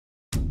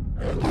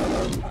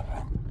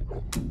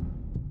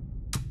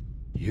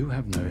You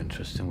have no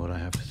interest in what I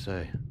have to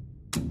say.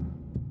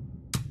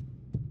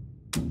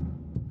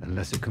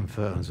 Unless it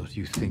confirms what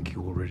you think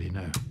you already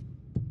know.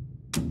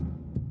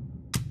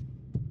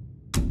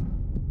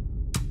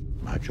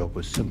 My job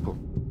was simple.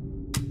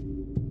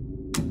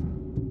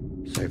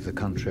 Save the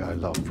country I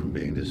love from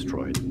being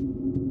destroyed.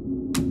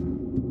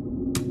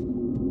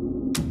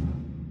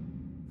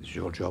 Is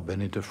your job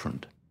any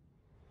different?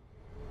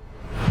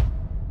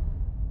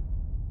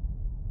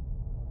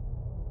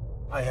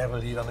 I have a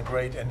lead on a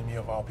great enemy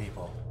of our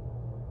people.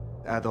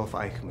 Adolf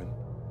Eichmann.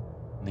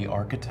 The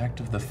architect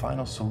of the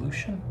final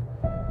solution?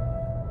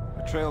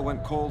 The trail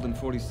went cold in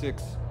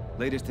 '46.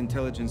 Latest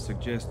intelligence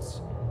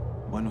suggests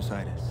Buenos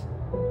Aires.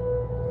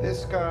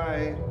 This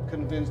guy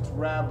convinced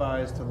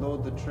rabbis to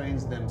load the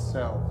trains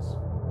themselves,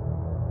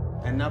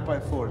 and not by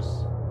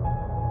force.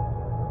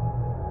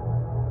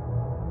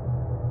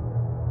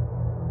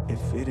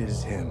 If it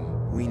is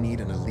him, we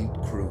need an elite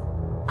crew.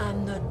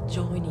 I'm not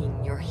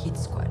joining your hit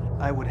squad.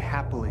 I would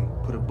happily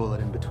put a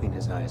bullet in between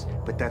his eyes,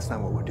 but that's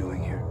not what we're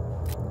doing here.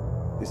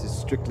 This is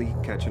strictly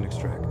catch and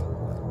extract.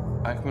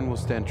 Eichmann will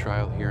stand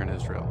trial here in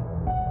Israel.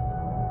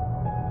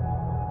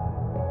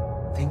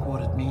 Think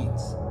what it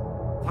means.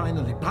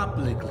 Finally,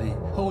 publicly,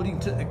 holding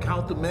to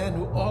account the man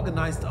who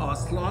organized our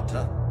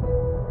slaughter.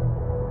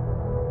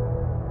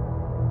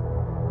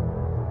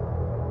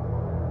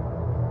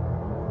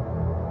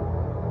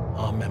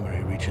 Our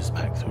memory reaches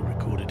back through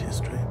recorded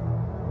history.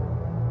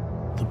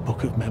 The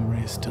book of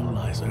memory still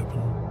lies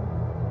open.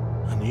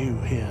 And you,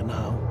 here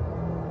now,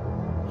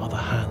 are the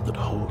hand that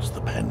holds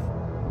the pen.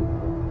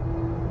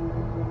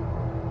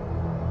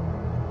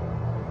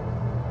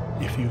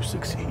 If you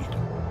succeed,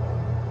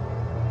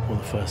 for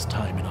the first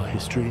time in our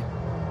history,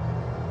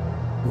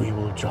 we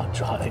will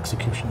judge our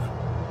executioner.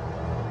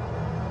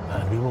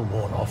 And we will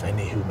warn off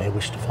any who may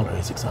wish to follow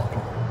his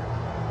example.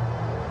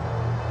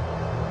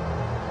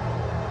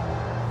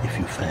 If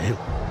you fail,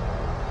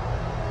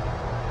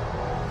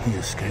 he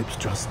escapes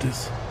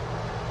justice,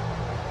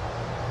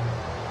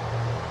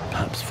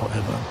 perhaps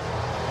forever.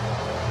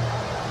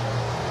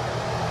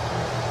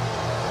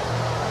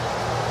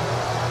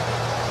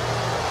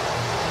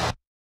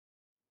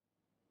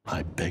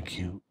 I beg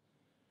you,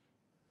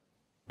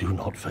 do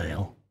not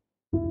fail.